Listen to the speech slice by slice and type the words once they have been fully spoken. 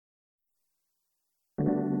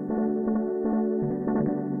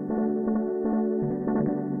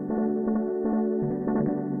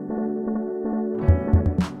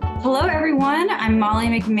Hello, everyone. I'm Molly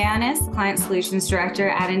McManus, Client Solutions Director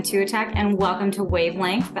at Intuitech, and welcome to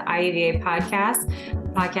Wavelength, the IUVA podcast, a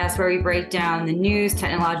podcast where we break down the news,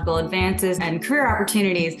 technological advances, and career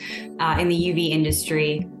opportunities in the UV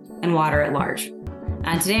industry and water at large.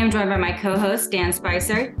 Today, I'm joined by my co-host, Dan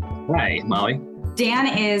Spicer. Hi, Molly.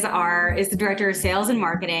 Dan is the Director of Sales and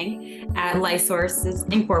Marketing at Life Sources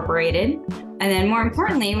Incorporated. And then more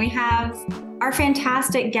importantly, we have our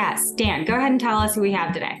fantastic guest. Dan, go ahead and tell us who we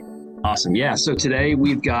have today. Awesome. Yeah. So today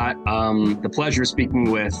we've got the pleasure of speaking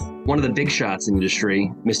with one of the big shots in the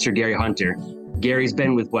industry, Mr. Gary Hunter. Gary's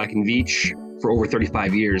been with Black & Veatch for over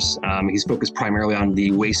 35 years. He's focused primarily on the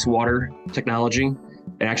wastewater technology.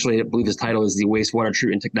 And actually, I believe his title is the Wastewater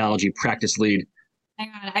Treatment Technology Practice Lead.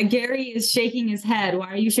 Hang on. Gary is shaking his head. Why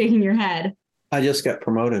are you shaking your head? I just got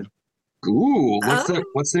promoted. Ooh,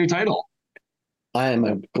 what's the new title? I am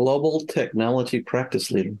a Global Technology Practice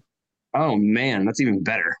Leader. Oh, man, that's even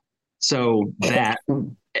better. So that,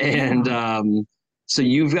 and so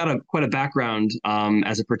you've got quite a background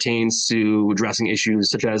as it pertains to addressing issues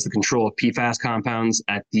such as the control of PFAS compounds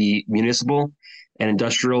at the municipal and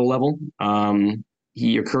industrial level.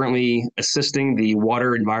 You're currently assisting the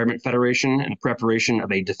Water Environment Federation in the preparation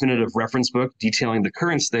of a definitive reference book detailing the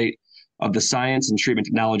current state of the science and treatment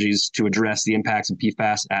technologies to address the impacts of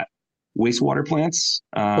PFAS at wastewater plants.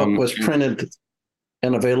 Book was printed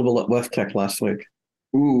and available at WEFTech last week.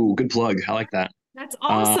 Ooh, good plug. I like that. That's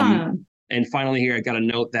awesome. And finally here, I got to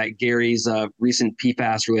note that Gary's recent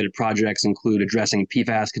PFAS-related projects include addressing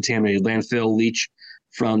PFAS-contaminated landfill leach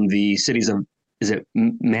from the cities of, is it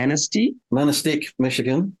Manistee? Manistee,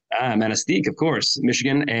 Michigan. Manistee, of course,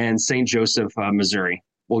 Michigan, and St. Joseph, Missouri.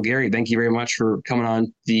 Well, Gary, thank you very much for coming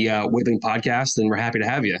on the Wavelength podcast, and we're happy to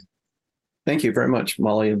have you. Thank you very much,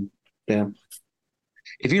 Molly and Dan.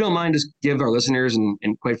 If you don't mind, just give our listeners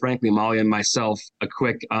and quite frankly, Molly and myself, a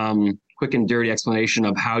quick and dirty explanation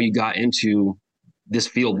of how you got into this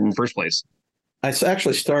field in the first place. I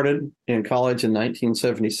actually started in college in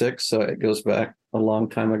 1976, so it goes back a long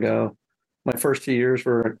time ago. My first 2 years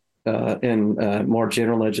were in more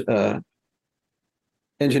general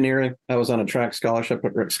engineering. I was on a track scholarship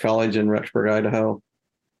at Ricks College in Rexburg, Idaho.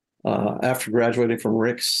 After graduating from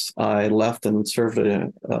Ricks, I left and served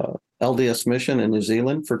a LDS mission in New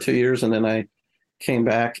Zealand for 2 years, and then I came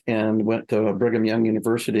back and went to Brigham Young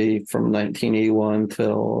University from 1981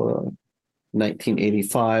 till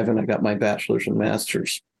 1985, and I got my bachelor's and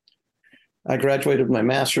master's. I graduated with my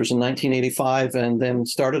master's in 1985 and then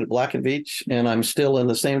started at Black & Veatch, and I'm still in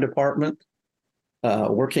the same department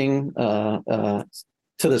working to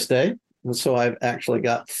this day. And so I've actually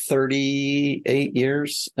got 38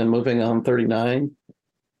 years and moving on 39.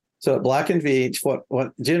 So at Black & Veatch,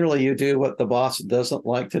 what generally you do what the boss doesn't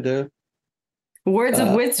like to do. Words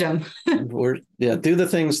of wisdom. Do the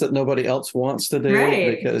things that nobody else wants to do,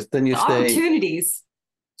 right? Because then you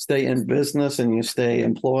stay in business and you stay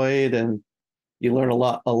employed and you learn a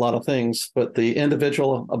lot of things. But the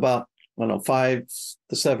individual, about 5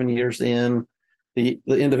 to 7 years in, the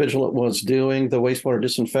individual that was doing the wastewater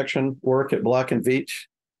disinfection work at Black & Veatch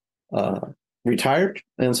retired.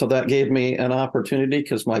 And so that gave me an opportunity,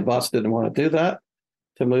 because my boss didn't want to do that,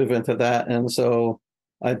 to move into that. And so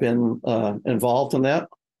I've been involved in that.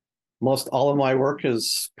 Most all of my work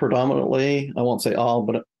is predominantly, I won't say all,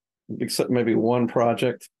 but except maybe one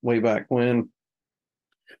project way back when,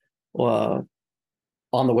 on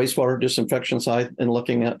the wastewater disinfection side and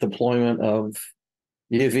looking at deployment of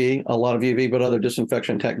UV, a lot of UV, but other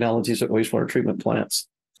disinfection technologies at wastewater treatment plants.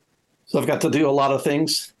 So I've got to do a lot of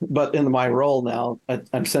things, but in my role now, I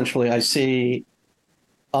see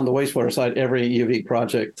on the wastewater side, every UV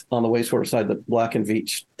project on the wastewater side that Black &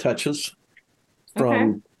 Veatch touches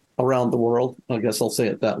from around the world. I guess I'll say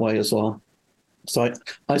it that way as well. So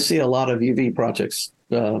I see a lot of UV projects,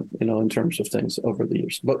 in terms of things over the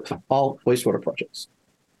years, but all wastewater projects.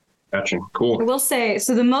 Gotcha. Cool. I will say,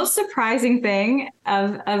 so the most surprising thing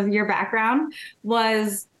of your background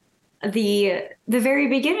was the very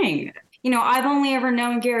beginning. I've only ever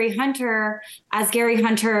known Gary Hunter as Gary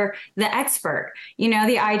Hunter, the expert.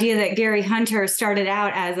 The idea that Gary Hunter started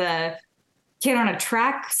out as a kid on a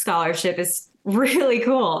track scholarship is really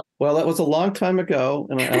cool. Well, that was a long time ago,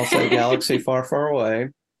 and I'll say galaxy far, far away.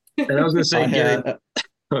 And I was going to say, Gary.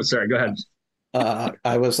 Oh, sorry. Go ahead.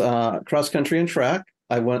 I was cross country and track.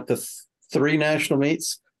 I went to 3 national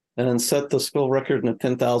meets and then set the school record in a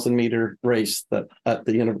 10,000 meter race that at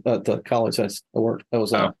the college I worked. I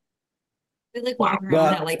was on.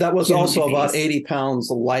 But that was also about 80 pounds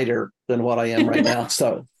lighter than what I am right now.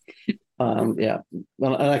 So Yeah.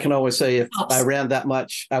 And I can always say if I Helps. ran that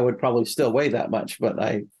much, I would probably still weigh that much, but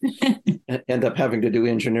I end up having to do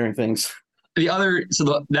engineering things.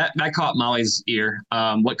 That caught Molly's ear.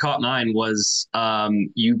 What caught mine was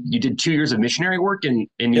you did 2 years of missionary work in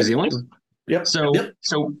New Yep. Zealand. Yep. Yep.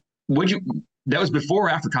 So would you that was before or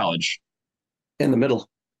after college? In the middle.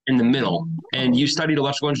 In the middle. And you studied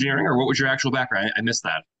electrical engineering, or what was your actual background? I missed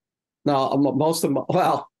that. Now, most of my,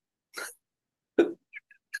 well,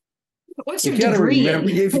 What's your degree in?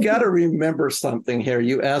 you've got to remember something here.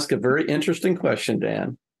 You ask a very interesting question,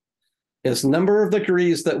 Dan. Is number of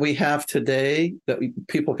degrees that we have today that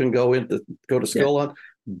people can go to school on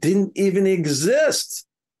didn't even exist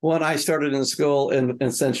when I started in school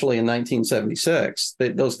essentially in 1976.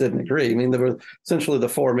 Those didn't agree. I mean, there were essentially the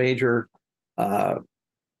four major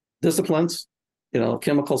disciplines,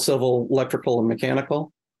 chemical, civil, electrical, and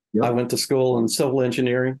mechanical. Yep. I went to school in civil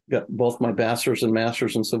engineering, got both my bachelor's and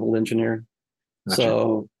master's in civil engineering. Gotcha.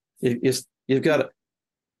 So you've got to,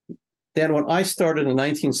 Dan, when I started in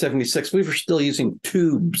 1976, we were still using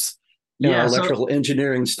tubes in our electrical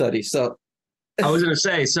engineering study. So I was going to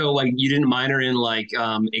say, so like you didn't minor in like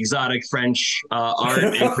exotic French art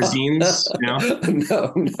and cuisines? No,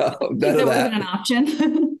 none of that. That wasn't an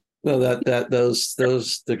option. No,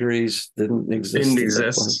 those degrees didn't exist. Didn't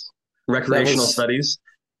exist. Recreational studies.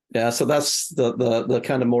 Yeah, so that's the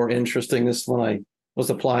kind of more interesting. This when I was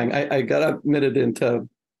applying, I got admitted into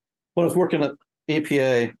when I was working at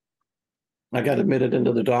EPA. I got admitted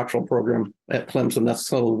into the doctoral program at Clemson.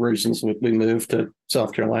 That's one of the reasons we moved to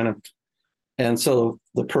South Carolina. And so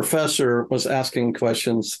the professor was asking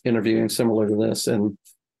questions, interviewing similar to this, and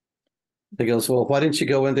he goes, "Well, why didn't you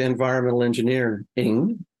go into environmental engineering?"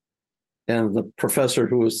 And the professor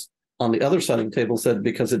who was on the other side of the table said,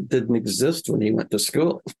 "Because it didn't exist when he went to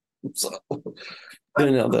school." So,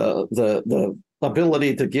 the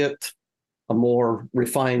ability to get a more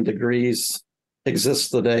refined degrees exists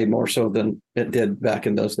today more so than it did back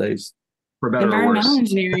in those days. For better or worse. Environmental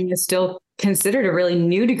engineering is still considered a really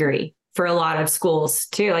new degree for a lot of schools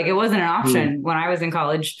too. Like it wasn't an option when I was in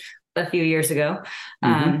college a few years ago.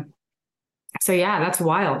 So yeah, that's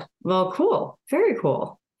wild. Well, cool. Very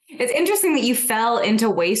cool. It's interesting that you fell into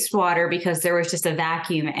wastewater because there was just a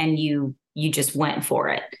vacuum and you just went for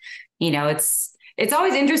it. It's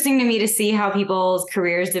always interesting to me to see how people's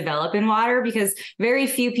careers develop in water because very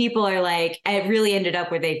few people are like, it really ended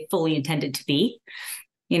up where they fully intended to be,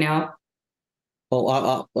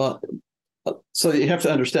 Well, so you have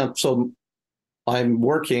to understand. So I'm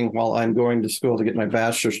working while I'm going to school to get my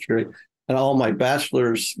bachelor's degree, and all my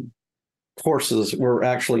bachelor's courses were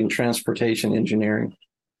actually in transportation engineering.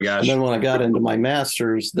 Gosh. And then when I got into my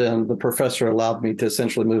master's, then the professor allowed me to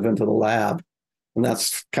essentially move into the lab. And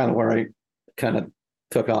that's kind of where I kind of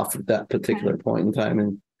took off at that particular point in time.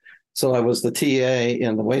 And so I was the TA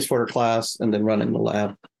in the wastewater class and then running the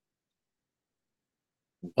lab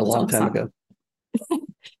a long time ago.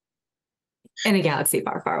 In a galaxy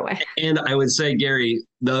far, far away. And I would say, Gary,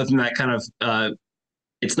 the other thing that kind of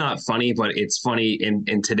it's not funny, but it's funny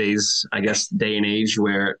in today's, I guess, day and age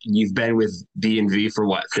where you've been with B&V for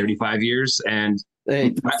what, 35 years? And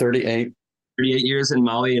 38 years. And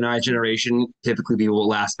Molly and I generation, typically people will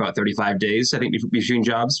last about 35 days, I think, between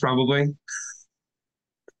jobs, probably.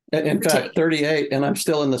 In fact, 38, and I'm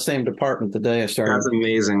still in the same department the day I started. That's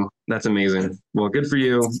amazing. That's amazing. Well, good for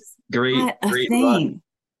you. Great thing.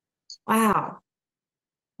 Wow.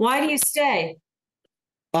 Why do you stay?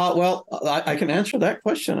 Well, I can answer that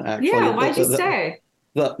question, actually. Yeah, why'd you stay?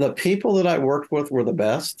 The people that I worked with were the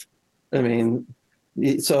best. I mean,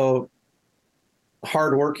 so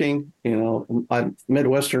hardworking, I'm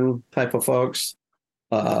Midwestern type of folks,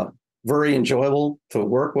 very enjoyable to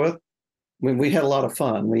work with. I mean, we had a lot of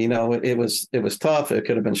fun. It was tough. It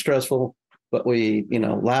could have been stressful, but we,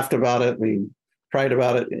 laughed about it. We cried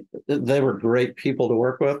about it. They were great people to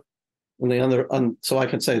work with. So I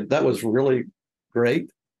can say that was really great.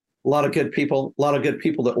 A lot of good people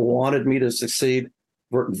that wanted me to succeed,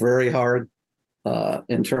 worked very hard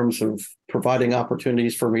in terms of providing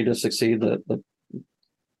opportunities for me to succeed. The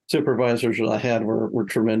supervisors that I had were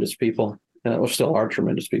tremendous people, and it was still are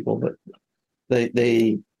tremendous people, but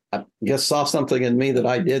they I guess saw something in me that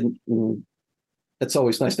I didn't. And it's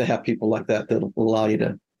always nice to have people like that that'll allow you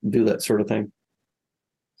to do that sort of thing.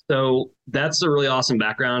 So that's a really awesome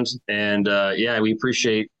background. And we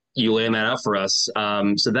appreciate you laying that out for us.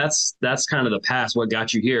 So that's kind of the past, what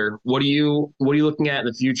got you here. What are you looking at in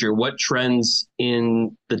the future? What trends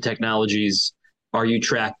in the technologies are you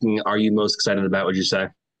tracking? Are you most excited about, would you say?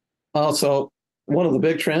 Also, one of the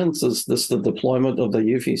big trends is the deployment of the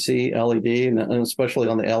UVC LED, and especially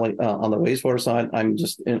on the on the wastewater side.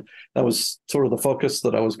 That was sort of the focus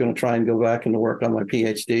that I was going to try and go back and work on my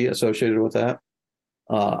PhD associated with that.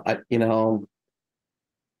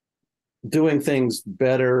 Doing things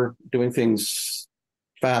better, doing things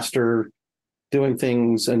faster, doing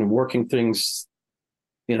things and working things,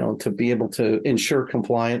 to be able to ensure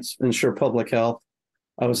compliance, ensure public health.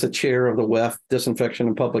 I was the chair of the WEF Disinfection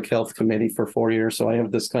and Public Health Committee for 4 years. So I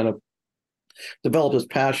have this kind of developed this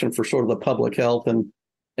passion for sort of the public health. And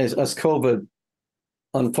as COVID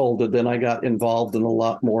unfolded, then I got involved in a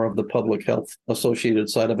lot more of the public health associated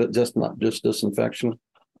side of it, not just disinfection,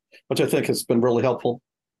 which I think has been really helpful,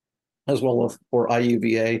 as well as for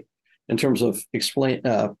IUVA in terms of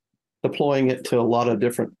deploying it to a lot of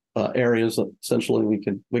different areas that essentially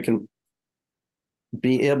we can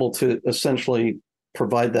be able to essentially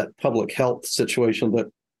provide that public health situation that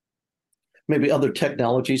maybe other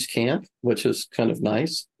technologies can't, which is kind of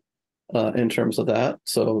nice in terms of that.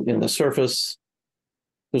 So in the surface,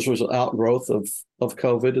 this was an outgrowth of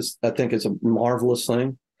COVID. I think it's a marvelous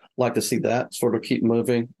thing. Like to see that sort of keep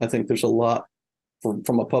moving. I think there's a lot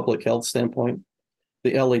from a public health standpoint.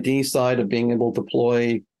 The LED side of being able to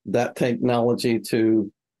deploy that technology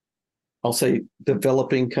to, I'll say,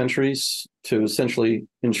 developing countries to essentially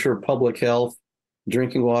ensure public health,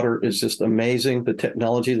 drinking water is just amazing. The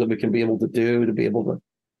technology that we can be able to do to be able to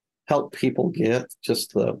help people get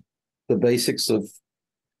just the basics of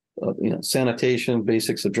sanitation,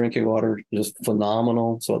 basics of drinking water, just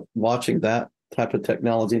phenomenal. So watching that type of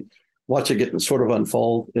technology, watch it get sort of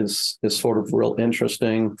unfold is sort of real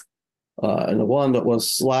interesting. And the one that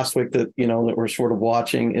was last week that we're sort of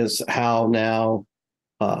watching is how now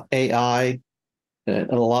AI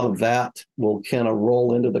and a lot of that will kind of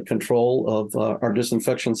roll into the control of our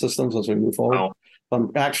disinfection systems as we move forward. Wow.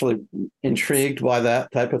 I'm actually intrigued by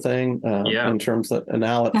that type of thing in terms that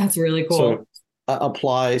now that's really cool. So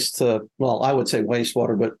applies to, well, I would say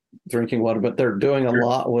wastewater, but drinking water, but they're doing a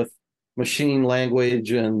lot with machine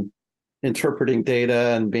language and interpreting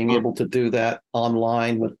data and being able to do that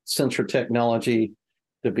online with sensor technology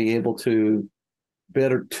to be able to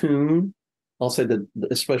better tune, I'll say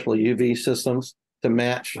especially UV systems to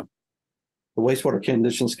match the wastewater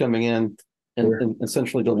conditions coming in and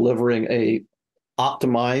essentially delivering a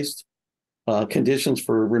optimized conditions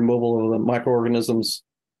for removal of the microorganisms.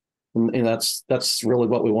 And that's really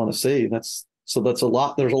what we want to see. There's a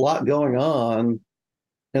lot going on,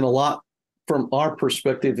 and a lot from our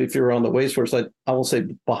perspective. If you're on the wastewater side, I will say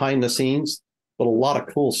behind the scenes, but a lot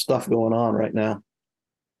of cool stuff going on right now.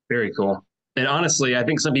 Very cool. And honestly, I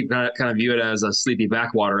think some people kind of view it as a sleepy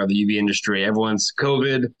backwater of the UV industry. Everyone's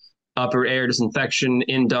COVID, upper air disinfection,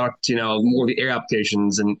 induct, more of the air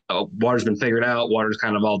applications, and water's been figured out. Water's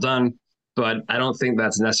kind of all done. But I don't think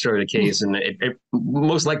that's necessarily the case. And it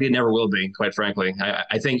most likely it never will be, quite frankly.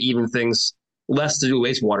 I think even things less to do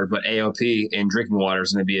with wastewater, but AOP in drinking water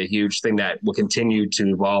is going to be a huge thing that will continue to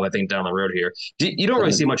evolve, I think, down the road here. You don't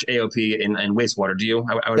really see much AOP in wastewater, do you?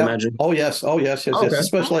 I would imagine. Oh, yes. Yes. Okay.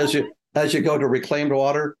 Especially as you go to reclaimed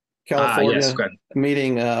water, California, yes,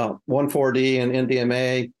 meeting 1,4-D and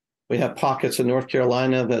NDMA. We have pockets in North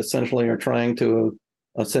Carolina that essentially are trying to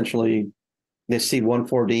they see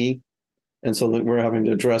 1,4-D. And so we're having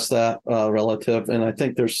to address that relative. And I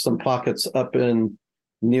think there's some pockets up in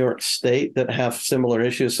New York State that have similar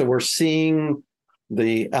issues. So we're seeing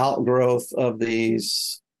the outgrowth of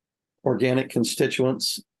these organic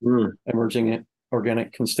constituents, emerging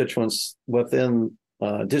organic constituents within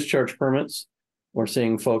discharge permits. We're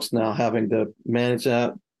seeing folks now having to manage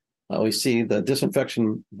that. We see the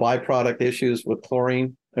disinfection byproduct issues with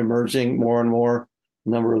chlorine emerging more and more. A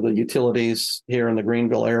number of the utilities here in the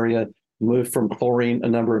Greenville area moved from chlorine a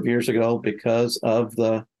number of years ago because of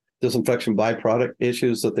the disinfection byproduct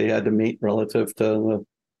issues that they had to meet relative to the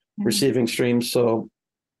receiving streams. So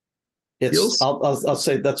I'll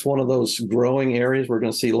say that's one of those growing areas. We're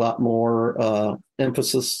going to see a lot more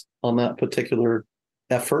emphasis on that particular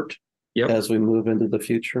effort as we move into the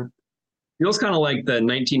future. Feels kind of like the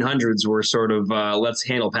 1900s were sort of let's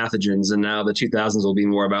handle pathogens, and now the 2000s will be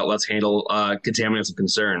more about let's handle contaminants of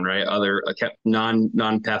concern, right? Other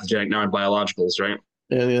non-pathogenic, non-biologicals, right?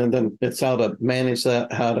 And then it's how to manage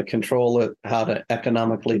that, how to control it, how to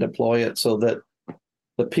economically deploy it so that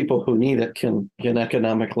the people who need it can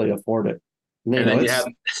economically afford it. And then you have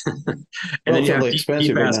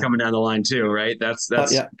PFAS coming down the line too, right? That's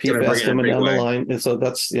PFAS coming down the line. And so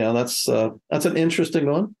that's an interesting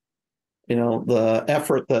one. The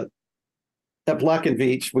effort that at Black and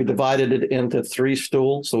Veatch, we divided it into 3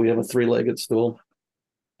 stools. So we have a 3-legged stool.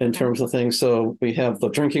 in terms of things. So we have the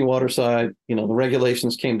drinking water side, the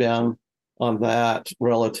regulations came down on that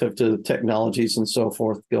relative to technologies and so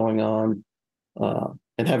forth going on,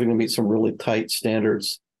 and having to meet some really tight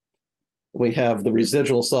standards. We have the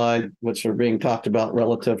residual side, which are being talked about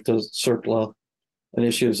relative to CERCLA and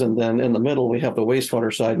issues. And then in the middle, we have the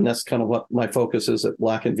wastewater side. And that's kind of what my focus is at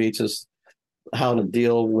Black & Veatch, is how to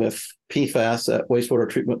deal with PFAS at wastewater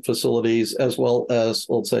treatment facilities, as well as,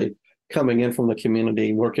 let's say, coming in from the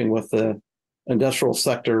community, working with the industrial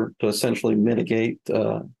sector to essentially mitigate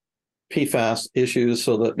PFAS issues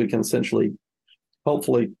so that we can essentially,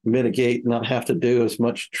 hopefully, mitigate, not have to do as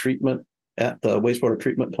much treatment at the wastewater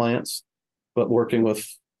treatment plants, but working with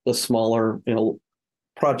the smaller,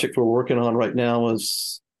 project we're working on right now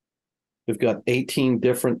is we've got 18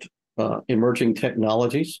 different emerging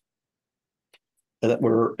technologies that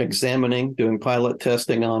we're examining, doing pilot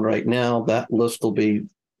testing on right now. That list will be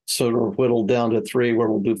sort of whittled down to 3 where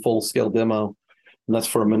we'll do full scale demo. And that's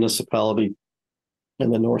for a municipality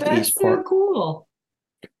in the Northeast part. That's so cool.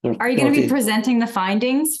 Are you going to be presenting the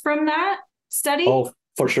findings from that study? Oh,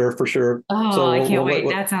 for sure. Oh, so I can't wait.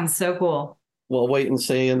 That sounds so cool. We'll wait and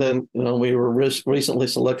see. And then, we were recently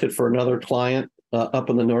selected for another client up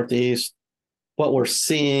in the Northeast. What we're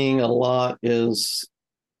seeing a lot is,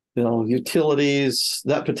 utilities.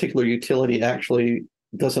 That particular utility actually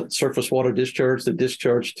doesn't surface water discharge, they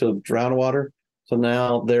discharge to groundwater. So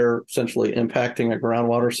now they're essentially impacting a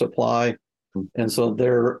groundwater supply. And so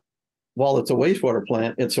while it's a wastewater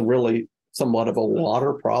plant, it's a really somewhat of a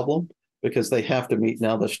water problem because they have to meet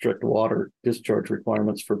now the strict water discharge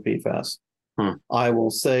requirements for PFAS. I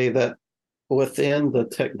will say that within the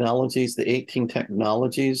technologies, the 18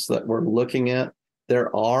 technologies that we're looking at,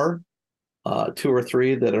 there are 2 or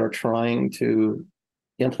 3 that are trying to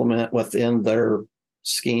implement within their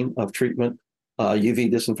scheme of treatment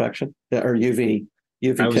UV disinfection or UV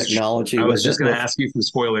technology. I was just going to ask you for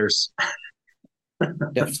spoilers.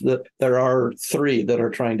 Yes, there are 3 that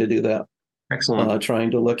are trying to do that. Excellent.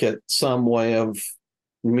 Trying to look at some way of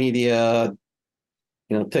media,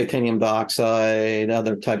 titanium dioxide,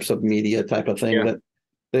 other types of media type of thing that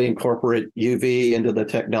they incorporate UV into the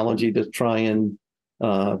technology to try and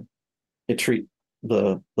treat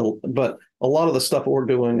but a lot of the stuff we're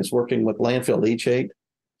doing is working with landfill leachate.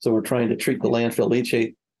 So we're trying to treat the landfill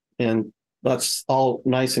leachate, and that's all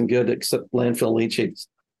nice and good, except landfill leachate's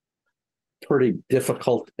pretty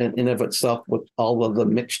difficult in of itself with all of the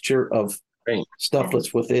mixture of stuff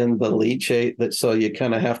that's within the leachate. So you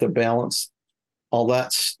kind of have to balance all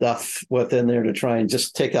that stuff within there to try and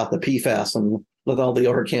just take out the PFAS and let all the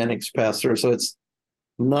organics pass through. So it's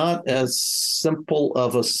not as simple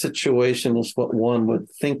of a situation as what one would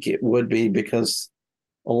think it would be, because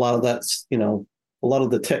a lot of that's, a lot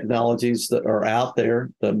of the technologies that are out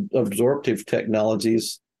there, the absorptive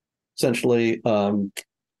technologies, essentially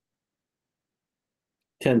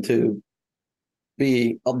tend to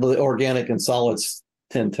be, the organic and solids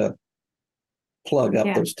tend to plug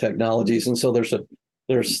up those technologies. And so there's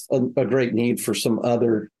a great need for some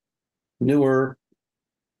other newer,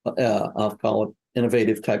 I'll call it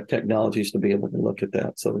innovative type technologies to be able to look at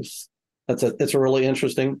that. So it's a really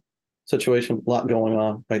interesting situation, a lot going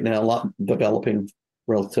on right now, a lot developing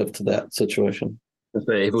relative to that situation. If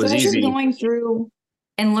it was as easy. You're going through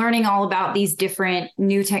and learning all about these different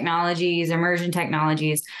new technologies, emerging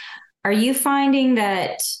technologies, are you finding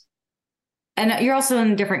that, and you're also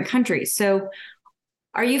in different countries, so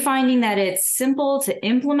are you finding that it's simple to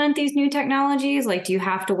implement these new technologies? Like, do you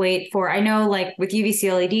have to wait for, I know like with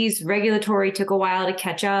UVC LEDs, regulatory took a while to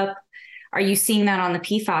catch up. Are you seeing that on the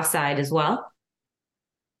PFAS side as well?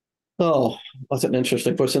 Oh, that's an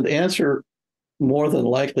interesting question. The answer, more than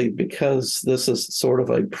likely, because this is sort of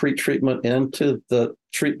a pre-treatment into the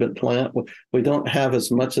treatment plant, we don't have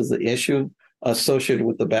as much as the issue associated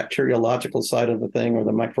with the bacteriological side of the thing or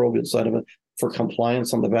the microbial side of it for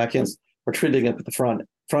compliance on the back end. We're treating it at the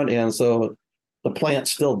front end. So the plant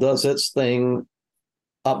still does its thing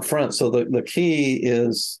up front. So the key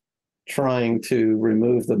is trying to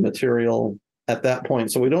remove the material at that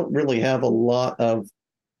point. So we don't really have a lot of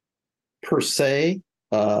per se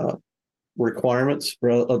requirements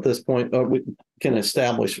at this point. We can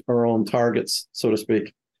establish our own targets, so to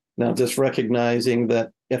speak. Now, just recognizing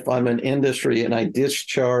that if I'm an industry and I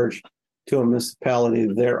discharge to a municipality,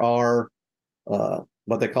 there are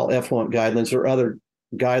what they call effluent guidelines or other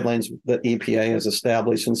guidelines that EPA has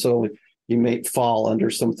established. And so you may fall under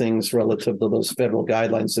some things relative to those federal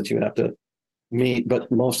guidelines that you have to meet,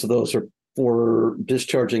 but most of those are for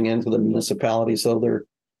discharging into the municipality. So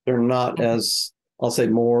they're not as, I'll say,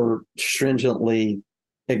 more stringently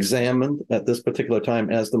examined at this particular time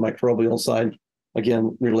as the microbial side.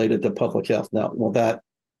 again, related to public health. Now, will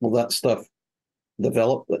that stuff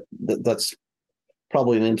develop? That's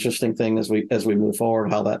probably an interesting thing as we move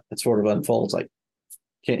forward, how that sort of unfolds. I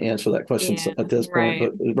can't answer that question at this point,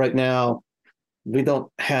 but right now we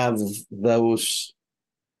don't have those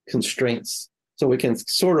constraints. So we can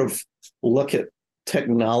sort of look at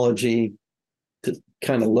technology to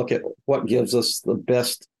kind of look at what gives us the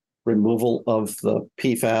best removal of the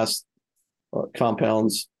PFAS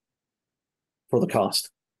compounds for the cost.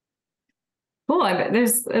 Cool.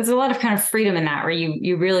 There's a lot of kind of freedom in that, where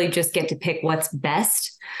you really just get to pick what's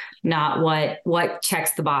best, not what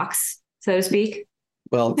checks the box, so to speak.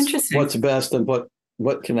 Well, it's what's best and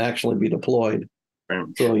what can actually be deployed.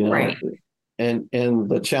 So, right. And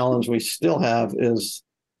the challenge we still have is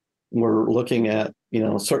we're looking at,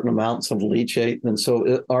 certain amounts of leachate. And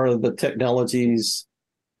so are the technologies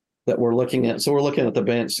that we're looking at. So we're looking at the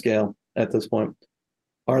bench scale at this point.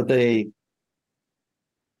 Are they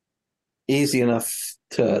easy enough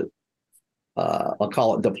to, I'll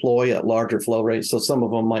call it, deploy at larger flow rates? So some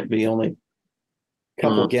of them might be only a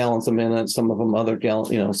couple of gallons a minute, some of them other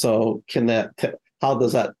gallons, so can how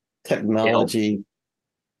does that technology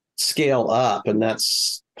scale up? And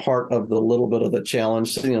that's part of the little bit of the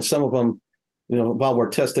challenge. So, some of them, while we're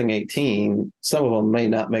testing 18, some of them may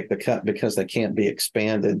not make the cut because they can't be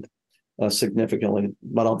expanded significantly.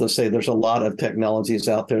 But I'll just say there's a lot of technologies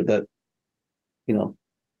out there that,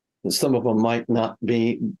 some of them might not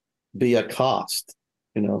be a cost,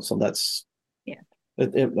 so that's,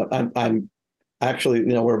 I'm actually,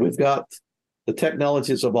 where we've got the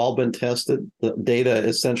technologies have all been tested, the data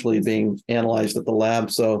essentially being analyzed at the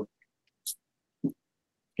lab. So,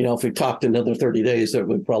 if we talked another 30 days, there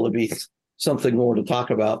would probably be something more to talk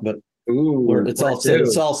about, but it's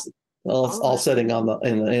all sitting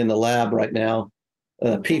in the lab right now.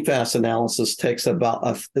 PFAS analysis takes about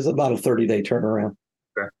a 30-day turnaround,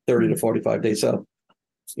 30 to 45 days. So,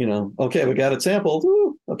 okay, we got it sampled.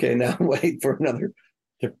 Woo. Okay, now wait for another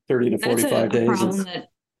 30 to 45 days. That's a problem that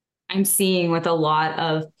I'm seeing with a lot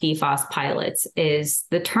of PFAS pilots is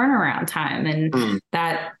the turnaround time. And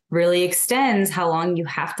that really extends how long you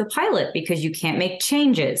have to pilot, because you can't make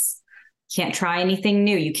changes, can't try anything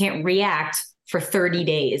new. You can't react for 30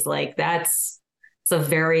 days. Like it's a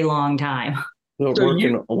very long time. We're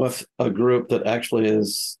working with a group that actually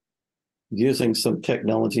is using some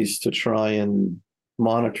technologies to try and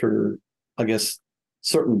monitor, I guess,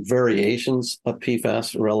 certain variations of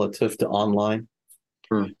PFAS relative to online.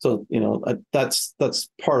 So, that's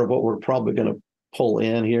part of what we're probably going to pull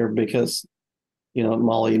in here, because,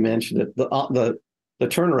 Molly mentioned it. The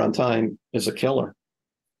turnaround time is a killer.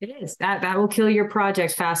 It is. That will kill your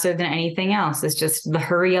project faster than anything else. It's just the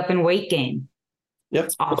hurry up and wait game. Yep.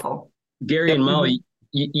 It's awful. Gary and Molly,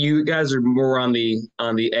 you guys are more on the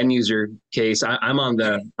end user case. I'm on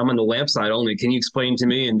the lamp side only. Can you explain to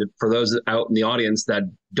me, and for those out in the audience that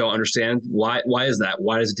don't understand, why is that?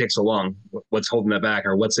 Why does it take so long? What's holding that back,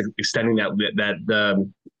 or what's extending that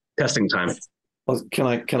testing time? Well, can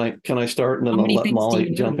I start, and then I'll let Molly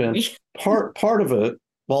jump in. Part of it.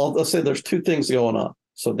 Well, let's say there's two things going on.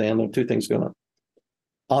 So Dan, there are two things going on.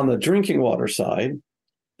 On the drinking water side,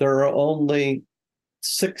 there are only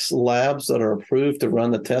 6 labs that are approved to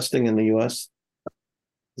run the testing in the U.S.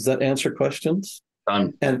 Does that answer questions?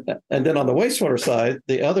 Done. And then on the wastewater side,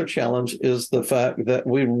 the other challenge is the fact that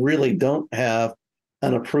we really don't have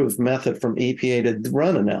an approved method from EPA to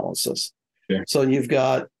run analysis. Yeah. So you've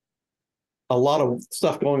got a lot of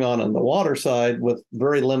stuff going on the water side with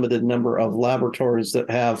very limited number of laboratories that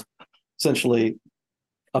have essentially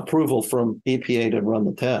approval from EPA to run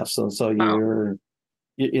the test. So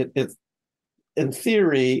it's in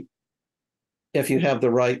theory, if you have the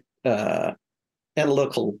right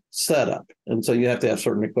analytical setup, and so you have to have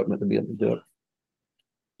certain equipment to be able to do it.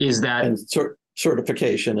 Is that and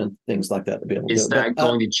certification and things like that to be able to do it? Is that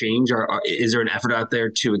going to change, or is there an effort out there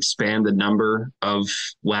to expand the number of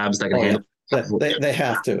labs that can handle? Yeah. They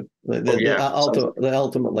have to. They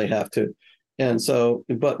ultimately have to. And so,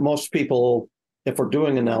 but most people, if we're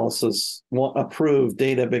doing analysis, want approved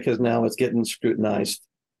data because now it's getting scrutinized.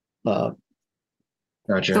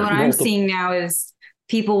 Gotcha. So what I'm seeing now is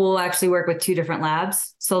people will actually work with 2 different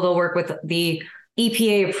labs. So they'll work with the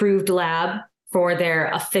EPA approved lab for their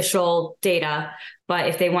official data. But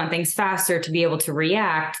if they want things faster to be able to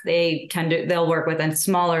react, they'll work with a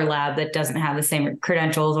smaller lab that doesn't have the same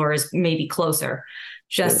credentials or is maybe closer,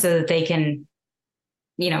 just so that they can,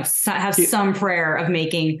 have some prayer of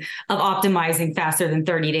optimizing faster than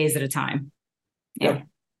 30 days at a time. Yeah.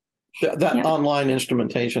 That online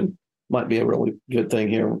instrumentation might be a really good thing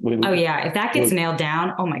here. If that gets nailed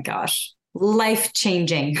down, oh my gosh, life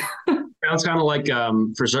changing. sounds kind of like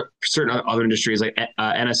for certain other industries, like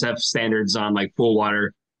NSF standards on like pool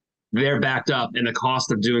water, they're backed up, and the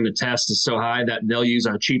cost of doing the test is so high that they'll use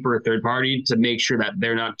a cheaper third party to make sure that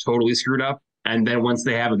they're not totally screwed up. And then once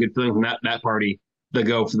they have a good feeling from that party, they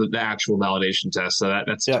go for the actual validation test. So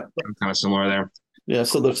that's Yeah. kind of similar there. Yeah.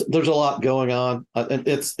 So there's a lot going on. And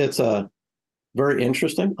it's a very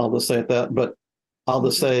interesting. I'll just say it that, but I'll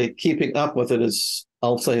just say keeping up with it is,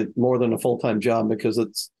 I'll say, more than a full-time job, because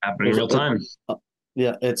it's happening real time.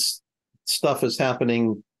 Yeah, it's stuff is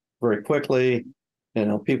happening very quickly.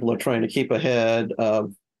 People are trying to keep ahead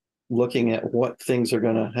of looking at what things are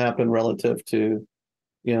going to happen relative to,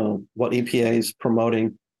 what EPA is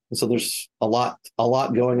promoting. And so there's a lot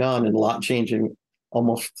going on and a lot changing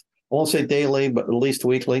almost, I won't say daily, but at least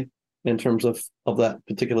weekly in terms of that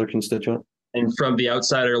particular constituent. And from the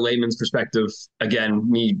outsider layman's perspective, again,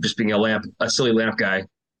 me just being a silly lamp guy,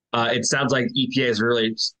 it sounds like EPA is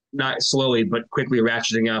really not slowly but quickly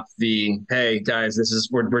ratcheting up the, hey guys,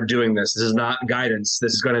 we're doing this. This is not guidance.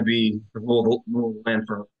 This is going to be the rule of the land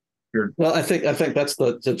for your. Well, I think that's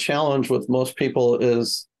the challenge with most people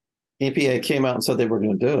is EPA came out and said they were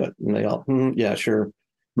going to do it, and they all, yeah, sure.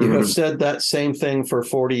 You have said that same thing for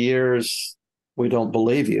 40 years. We don't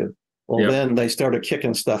believe you. Well, then they started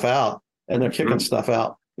kicking stuff out, and they're kicking stuff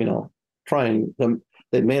out. Trying them.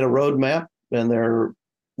 They made a roadmap, and they're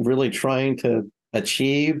really trying to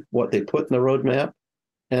achieve what they put in the roadmap.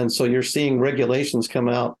 And so you're seeing regulations come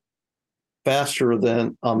out faster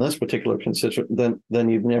than on this particular constituent than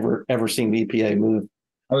you've never ever seen the EPA move.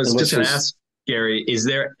 I was just going to ask, Gary, is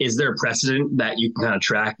there a precedent that you can kind of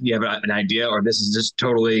track? Do you have an idea, or this is just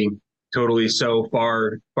totally so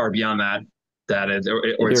far beyond that is,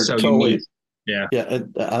 or it's so totally unique? Yeah. Yeah,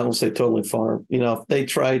 I don't say totally far. If they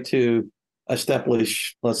try to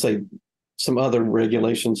establish, let's say, some other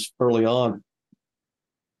regulations early on.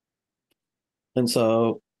 And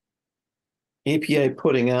so EPA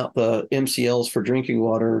putting out the MCLs for drinking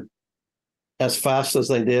water as fast as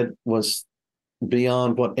they did was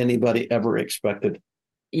beyond what anybody ever expected.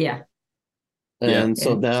 Yeah. And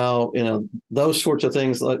so now, those sorts of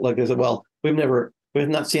things, like I said, well, we've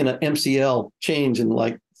not seen an MCL change in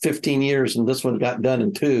like 15 years, and this one got done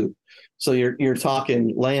in 2. So you're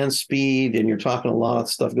talking land speed, and you're talking a lot of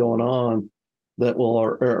stuff going on that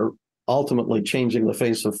are ultimately changing the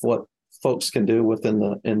face of what folks can do within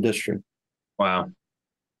the industry. Wow.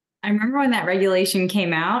 I remember when that regulation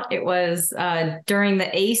came out, it was during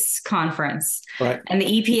the ACE conference. Right. And the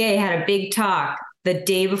EPA had a big talk the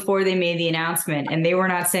day before they made the announcement, and they were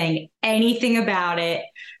not saying anything about it.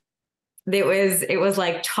 It was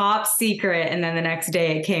like top secret, and then the next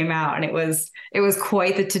day it came out, and it was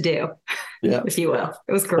quite the to-do, if you will.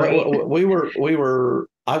 It was great.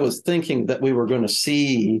 I was thinking that we were going to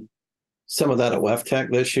see some of that at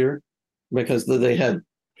WEFTEC this year, because they had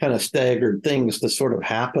kind of staggered things to sort of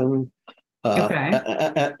happen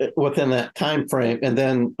within that time frame. And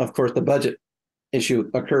then, of course, the budget issue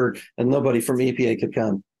occurred, and nobody from EPA could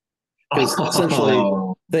come, because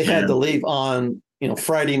essentially they had to leave on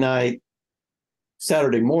Friday night,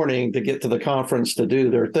 Saturday morning to get to the conference to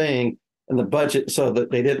do their thing, and the budget, so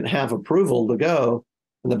that they didn't have approval to go,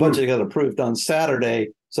 and the budget got approved on Saturday.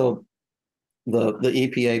 So the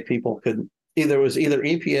EPA people could either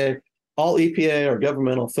EPA, all EPA or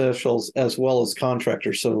governmental officials, as well as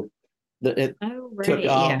contractors. So it took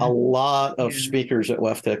out a lot of speakers at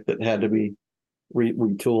WEFTEC that had to be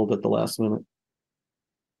retooled at the last minute.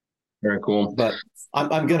 Very cool. But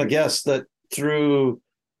I'm going to guess that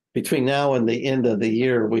between now and the end of the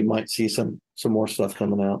year, we might see some more stuff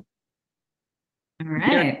coming out. All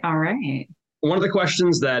right. All right. One of the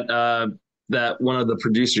questions that one of the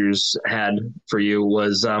producers had for you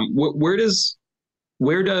was, where does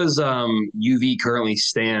UV currently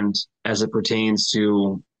stand as it pertains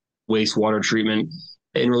to wastewater treatment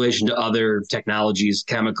in relation to other technologies,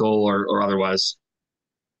 chemical or otherwise?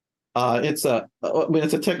 It's a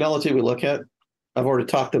technology we look at. I've already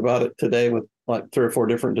talked about it today with like 3 or 4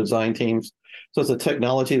 different design teams. So it's a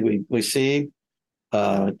technology we see.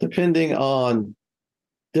 Depending on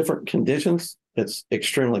different conditions, it's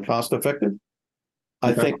extremely cost effective.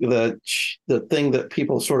 I think that the thing that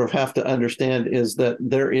people sort of have to understand is that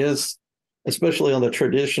there is, especially on the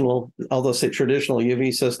traditional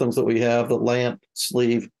UV systems that we have, the lamp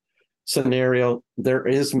sleeve scenario, there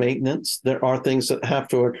is maintenance. There are things that have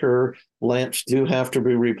to occur. Lamps do have to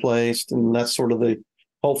be replaced, and that's sort of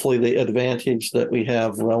hopefully the advantage that we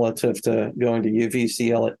have relative to going to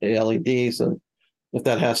UVC LEDs. And if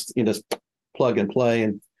that has to, just plug and play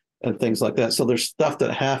and things like that. So there's stuff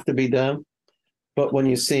that have to be done. But when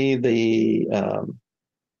you see the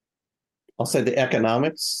I'll say the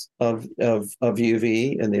economics of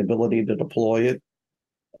UV and the ability to deploy it.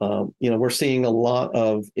 We're seeing a lot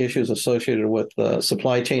of issues associated with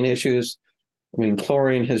supply chain issues. I mean,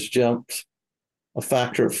 chlorine has jumped a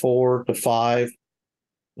factor of 4 to 5,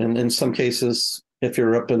 and in some cases, if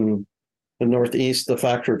you're up in the Northeast, a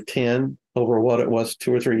factor of 10 over what it was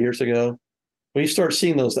 2 or 3 years ago. When you start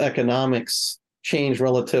seeing those economics change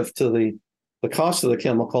relative to the cost of the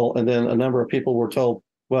chemical, and then a number of people were told,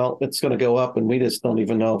 well, it's going to go up, and we just don't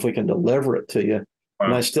even know if we can deliver it to you. Wow.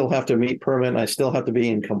 And I still have to meet permit, and I still have to be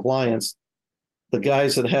in compliance. The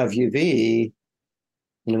guys that have UV,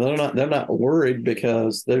 they're not worried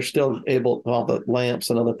because they're still able. All the lamps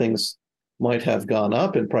and other things might have gone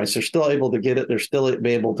up in price. They're still able to get it. They're still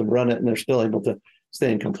able to run it, and they're still able to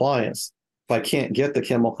stay in compliance. If I can't get the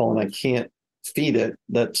chemical and I can't feed it,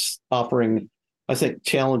 that's offering, I think,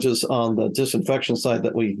 challenges on the disinfection side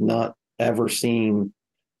that we've not ever seen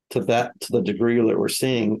to the degree that we're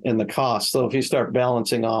seeing in the cost. So if you start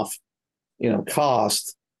balancing off,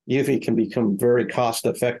 cost, UV can become very cost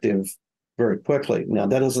effective very quickly. Now,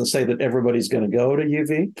 that doesn't say that everybody's going to go to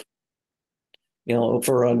UV.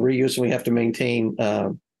 For reuse, we have to maintain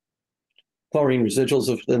chlorine residuals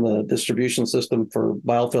within the distribution system for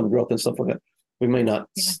biofilm growth and stuff like that. We may not,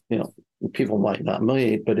 people might not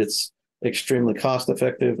make, but it's extremely cost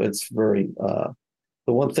effective. It's very,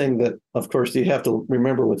 the one thing that, of course, you have to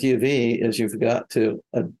remember with UV is you've got to,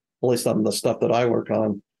 at least on the stuff that I work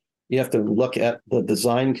on, you have to look at the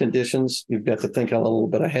design conditions. You've got to think a little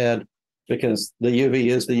bit ahead because the UV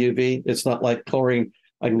is the UV. It's not like chlorine.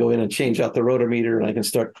 I can go in and change out the rotometer and I can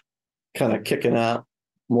start kind of kicking out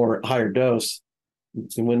more higher dose.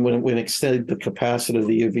 When we exceed the capacity of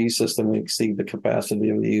the UV system, we exceed the capacity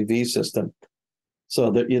of the UV system. So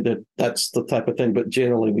that's the type of thing. But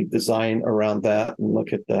generally, we design around that and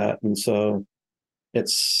look at that. And so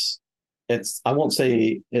it's I won't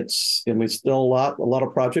say it's, and we still a lot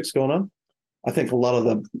of projects going on. I think a lot of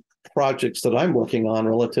the projects that I'm working on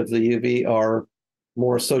relative to the UV are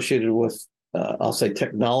more associated with I'll say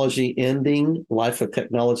technology ending, life of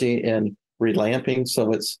technology and relamping.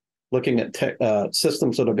 So it's looking at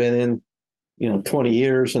systems that have been in, 20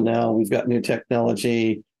 years, and now we've got new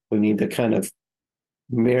technology. We need to kind of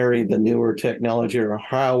marry the newer technology or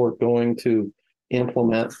how we're going to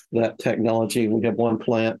implement that technology. We have one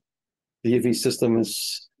plant. The UV system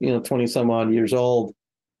is, 20 some odd years old.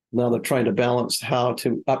 Now they're trying to balance how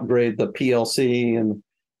to upgrade the PLC and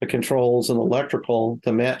the controls and electrical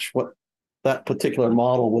to match what that particular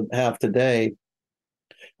model would have today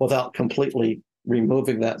without completely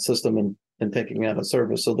removing that system and taking out of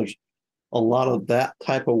service. So there's a lot of that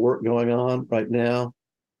type of work going on right now.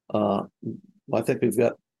 I think we've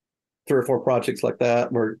got 3 or 4 projects like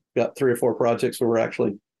that. We've got 3 or 4 projects where we're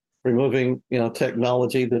actually removing,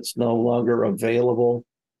 technology that's no longer available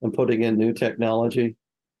and putting in new technology.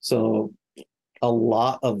 So a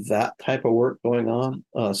lot of that type of work going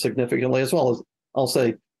on significantly, as well as I'll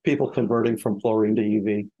say people converting from chlorine to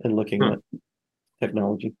UV and looking at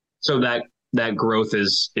technology. So that growth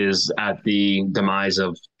is at the demise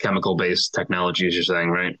of chemical-based technologies, you're saying,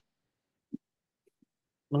 right?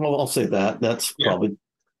 Well, I'll say that. That's probably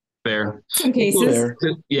fair. Some cases. Fair.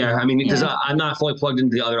 Yeah, I mean, because I'm not fully plugged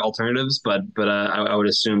into the other alternatives, but I would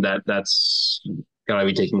assume that's got to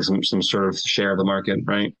be taking some sort of share of the market,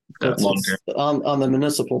 right? On the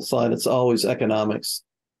municipal side, it's always economics.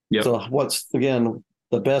 Yep. So what's, again,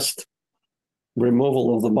 the best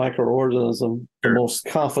removal of the microorganism the most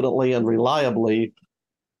confidently and reliably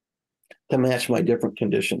to match my different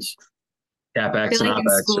conditions. CapEx and like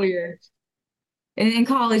OpEx. in school, in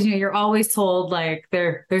college, you're always told like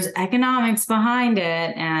there's economics behind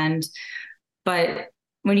it, but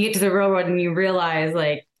when you get to the real world and you realize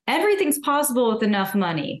like everything's possible with enough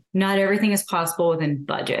money, not everything is possible within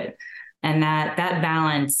budget, and that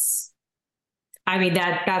balance. I mean,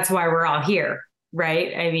 that's why we're all here,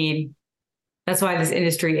 right? I mean, that's why this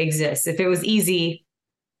industry exists. If it was easy,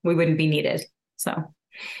 we wouldn't be needed. So,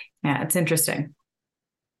 yeah, it's interesting.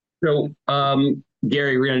 So,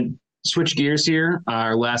 Gary, we're going to switch gears here.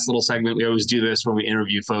 Our last little segment, we always do this when we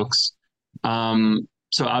interview folks.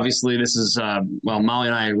 So obviously this is, Molly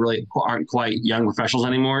and I really aren't quite young professionals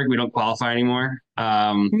anymore. We don't qualify anymore.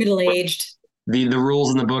 Middle-aged. The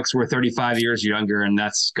rules in the books were 35 years younger, and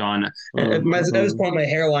that's gone. At this point, my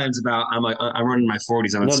hairline's about, I'm running my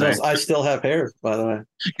 40s, I would say. No, I still have hair, by the way.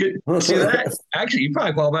 Good. See that? Actually, you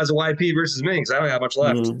probably qualify as a YP versus me, because I don't have much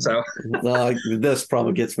left. So no, this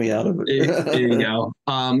probably gets me out of it. There you go.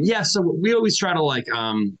 So we always try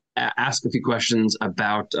to ask a few questions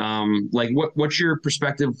about what's your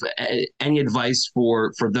perspective, any advice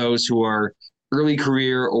for those who are early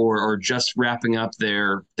career or just wrapping up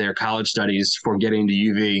their college studies for getting to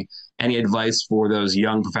UV? Any advice for those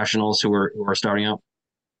young professionals who are starting out?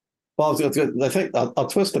 Well, I think I'll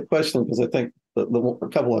twist the question because I think a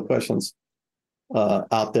couple of questions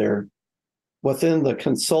out there within the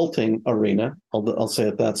consulting arena. I'll say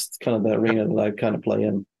it. That's kind of the arena that I kind of play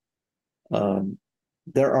in.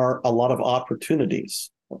 There are a lot of opportunities.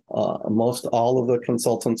 Most all of the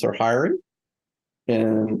consultants are hiring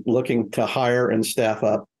and looking to hire and staff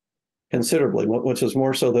up considerably, which is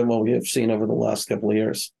more so than what we have seen over the last couple of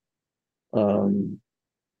years. But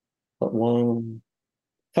one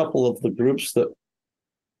couple of the groups that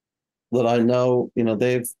I know,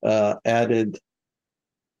 they've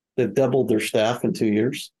doubled their staff in 2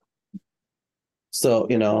 years. So,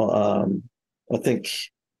 I think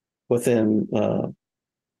within,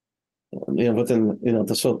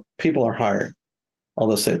 so people are hiring. I'll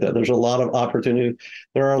just say that there's a lot of opportunity.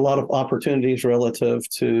 There are a lot of opportunities relative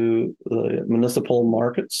to the municipal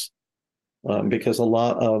markets because a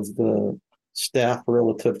lot of the staff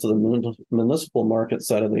relative to the municipal market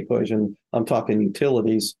side of the equation, I'm talking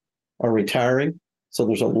utilities, are retiring. So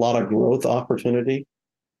there's a lot of growth opportunity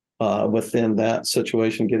within that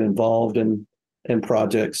situation, get involved in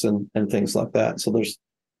projects and things like that. So there's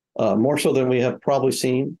more so than we have probably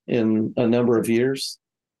seen in a number of years.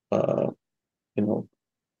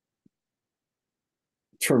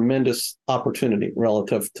 Tremendous opportunity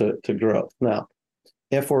relative to growth. Now,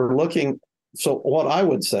 if we're looking, so what I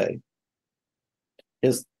would say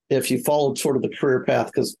is if you followed sort of the career path,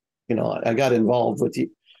 because, I got involved with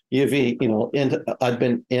UV, I'd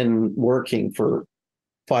been in working for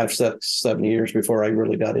 5, 6, 7 years before I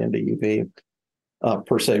really got into UV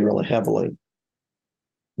per se, really heavily.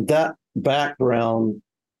 That background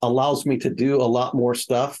allows me to do a lot more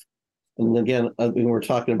stuff. And again, we're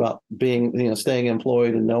talking about being, staying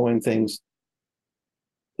employed and knowing things.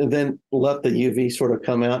 And then let the UV sort of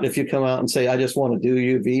come out. If you come out and say, I just want to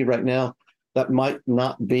do UV right now, that might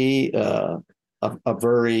not be a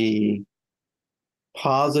very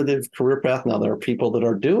positive career path. Now, there are people that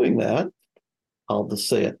are doing that. I'll just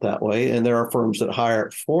say it that way. And there are firms that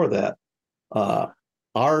hire for that. Our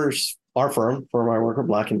firm I work at,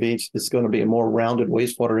 Black and Beach, is going to be a more rounded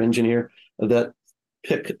wastewater engineer that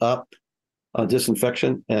pick up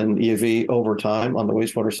disinfection and UV over time on the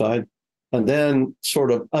wastewater side, and then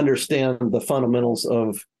sort of understand the fundamentals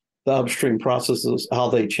of the upstream processes, how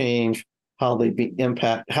they change, how they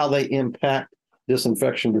impact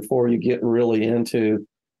disinfection before you get really into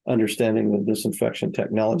understanding the disinfection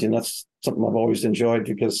technology. And that's something I've always enjoyed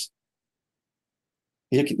because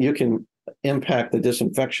you can impact the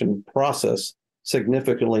disinfection process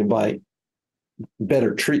significantly by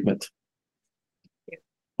better treatment.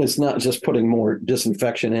 It's not just putting more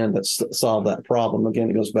disinfection in that solve that problem. Again,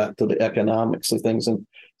 it goes back to the economics of things. And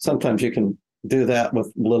sometimes you can do that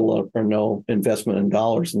with little or no investment in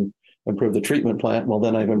dollars and improve the treatment plant. Well,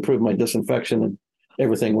 then I've improved my disinfection and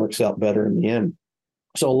everything works out better in the end.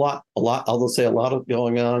 So a lot, I'll say a lot of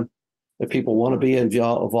going on. If people want to be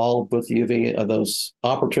involved with UV, those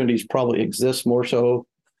opportunities probably exist more so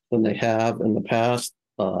than they have in the past.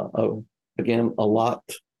 Again, a lot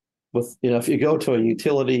with, if you go to a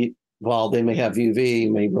utility, while they may have UV,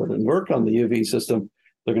 may work on the UV system,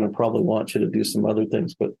 they're going to probably want you to do some other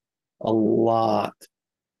things, but a lot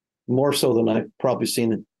more so than I've probably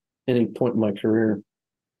seen at any point in my career,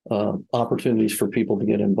 opportunities for people to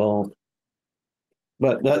get involved.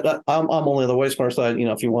 But I'm only on the wastewater side.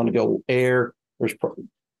 If you want to go air, there's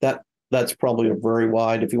that's probably a very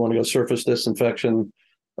wide. If you want to go surface disinfection,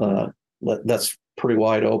 that's pretty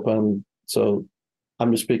wide open. So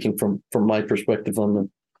I'm just speaking from my perspective on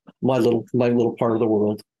my little part of the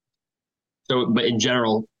world. So, but in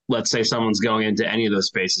general, let's say someone's going into any of those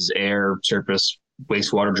spaces, air, surface,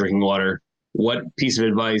 wastewater, drinking water. What piece of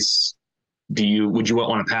advice would you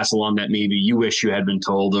want to pass along that maybe you wish you had been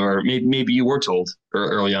told, or maybe you were told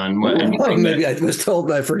early on? Maybe I was told,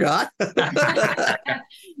 but I forgot.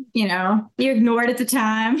 You ignored at the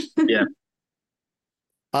time. Yeah.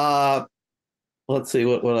 Let's see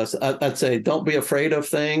what I'd say. Don't be afraid of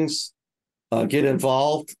things. Get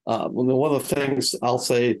involved. One of the things I'll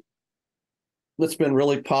say that's been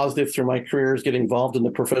really positive through my career is getting involved in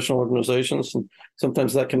the professional organizations, and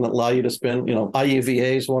sometimes that can allow you to spend.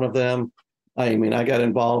 IUVA is one of them. I got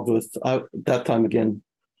involved with that time again.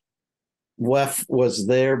 WEF was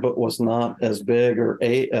there, but was not as big, or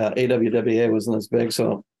AWWA wasn't as big.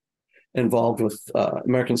 So involved with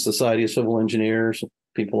American Society of Civil Engineers,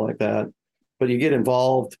 people like that. But you get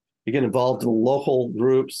involved in local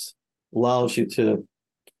groups, allows you to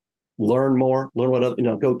learn more, learn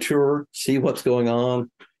what, go tour, see what's going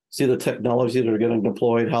on, see the technologies that are getting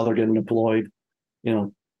deployed, how they're getting deployed,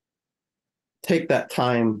 take that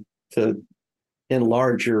time to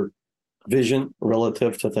enlarge your vision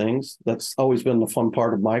relative to things. That's always been the fun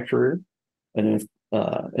part of my career. And if,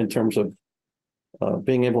 in terms of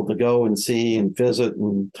being able to go and see and visit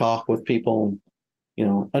and talk with people,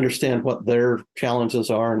 understand what their challenges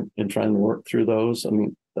are and try and work through those. I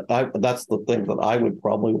mean, that's the thing that I would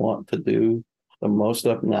probably want to do the most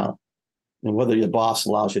of now. And whether your boss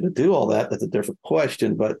allows you to do all that, that's a different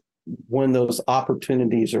question. But when those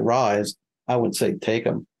opportunities arise, I would say take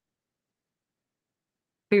them.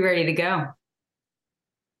 Be ready to go.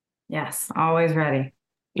 Yes, always ready.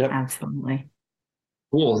 Yep. Absolutely.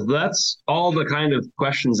 Cool. That's all the kind of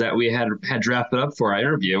questions that we had drafted up for our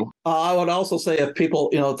interview. I would also say if people,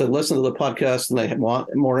 if they listen to the podcast and they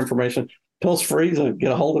want more information, feel free to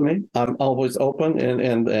get a hold of me. I'm always open.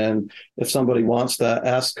 And if somebody wants to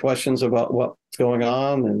ask questions about what's going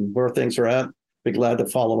on and where things are at, be glad to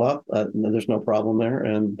follow up. There's no problem there.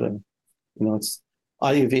 And, it's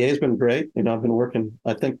IUVA has been great. I've been working,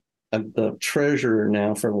 I think I'm the treasurer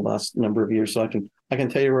now for the last number of years. So I can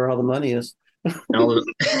tell you where all the money is.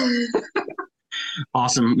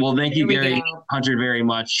 Awesome. Well, thank you, Gary Hunter, very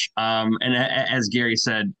much. And as Gary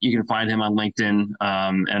said, you can find him on LinkedIn.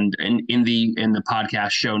 And in the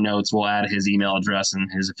podcast show notes, we'll add his email address and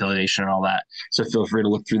his affiliation and all that. So feel free to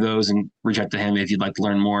look through those and reach out to him if you'd like to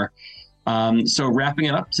learn more. So wrapping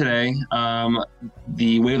it up today,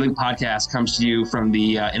 the Wavelength podcast comes to you from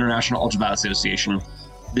the International Ultraviolet Association.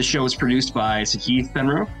 This show is produced by Sakith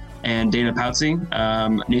Fenro and Dana Poutsey.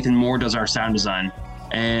 Nathan Moore does our sound design.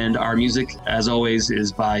 And our music, as always,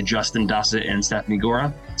 is by Justin Dossett and Stephanie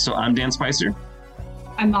Gora. So I'm Dan Spicer.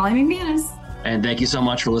 I'm Molly McManus. And thank you so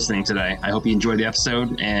much for listening today. I hope you enjoyed the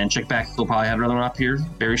episode, and check back. We'll probably have another one up here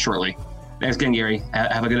very shortly. Thanks again, Gary.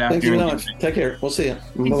 Have a good afternoon. Thank you very much. Take care. We'll see you.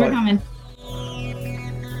 Thanks for coming.